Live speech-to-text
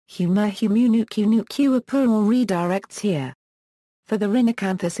Humuhumunukunukuapua'a redirects here. For the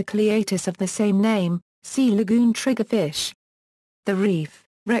Rhinecanthus aculeatus of the same name, see Lagoon triggerfish. The reef,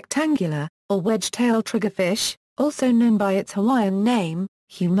 rectangular, or wedge-tail triggerfish, also known by its Hawaiian name,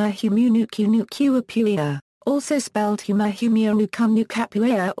 Humuhumunukunukuapuaʻa, also spelled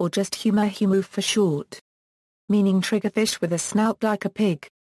Humuhumunukunukuapuaʻa or just humuhumu for short, meaning triggerfish with a snout like a pig,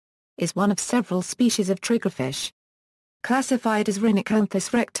 is one of several species of triggerfish. Classified as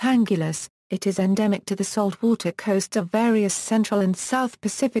Rhinecanthus rectangulus, it is endemic to the saltwater coasts of various Central and South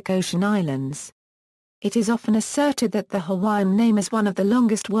Pacific Ocean islands. It is often asserted that the Hawaiian name is one of the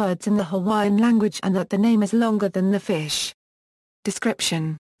longest words in the Hawaiian language and that the name is longer than the fish.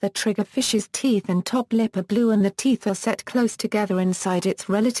 Description: the triggerfish's teeth and top lip are blue and the teeth are set close together inside its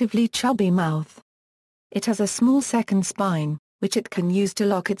relatively chubby mouth. It has a small second spine, which it can use to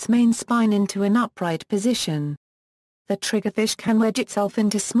lock its main spine into an upright position. The triggerfish can wedge itself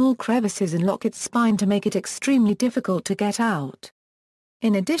into small crevices and lock its spine to make it extremely difficult to get out.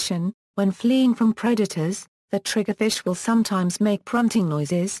 In addition, when fleeing from predators, the triggerfish will sometimes make grunting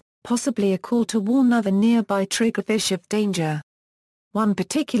noises, possibly a call to warn other nearby triggerfish of danger. One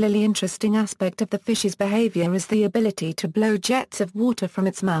particularly interesting aspect of the fish's behavior is the ability to blow jets of water from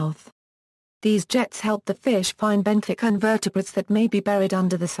its mouth. These jets help the fish find benthic invertebrates that may be buried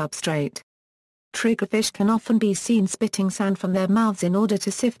under the substrate. Triggerfish can often be seen spitting sand from their mouths in order to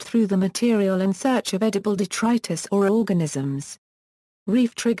sift through the material in search of edible detritus or organisms.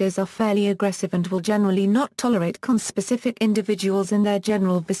 Reef triggers are fairly aggressive and will generally not tolerate conspecific individuals in their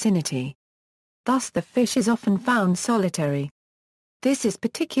general vicinity. Thus the fish is often found solitary. This is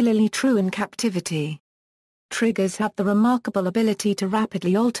particularly true in captivity. Triggers have the remarkable ability to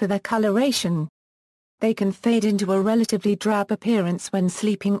rapidly alter their coloration. They can fade into a relatively drab appearance when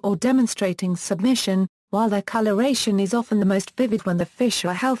sleeping or demonstrating submission, while their coloration is often the most vivid when the fish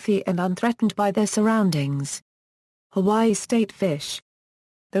are healthy and unthreatened by their surroundings. Hawaii state fish.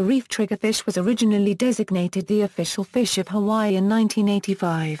 The reef triggerfish was originally designated the official fish of Hawaii in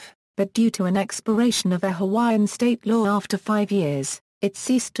 1985, but due to an expiration of a Hawaiian state law after 5 years, it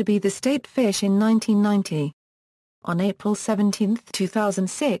ceased to be the state fish in 1990. On April 17,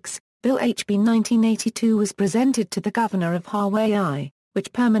 2006, Bill HB 1982 was presented to the Governor of Hawaii,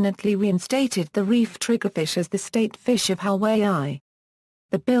 which permanently reinstated the reef triggerfish as the state fish of Hawaii.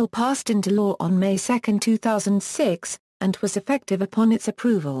 The bill passed into law on May 2, 2006, and was effective upon its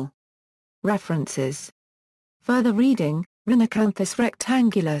approval. References. Further reading: Rhinecanthus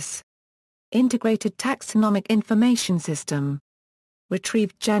rectangulus. Integrated Taxonomic Information System.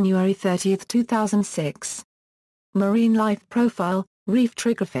 Retrieved January 30, 2006. Marine Life Profile, Reef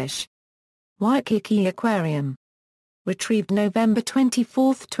Triggerfish. Waikiki Aquarium. Retrieved November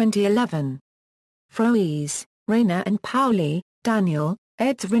 24, 2011. Froese, Rainer and Pauli, Daniel,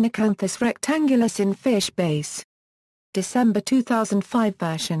 eds. Rhinecanthus rectangulus in Fish Base. December 2005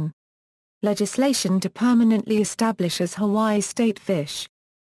 version. Legislation to permanently establish as Hawaii state fish.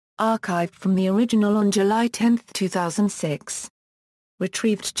 Archived from the original on July 10, 2006.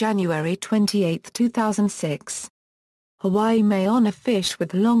 Retrieved January 28, 2006. Hawaii may honor fish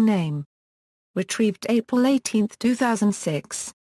with long name. Retrieved April 18, 2006.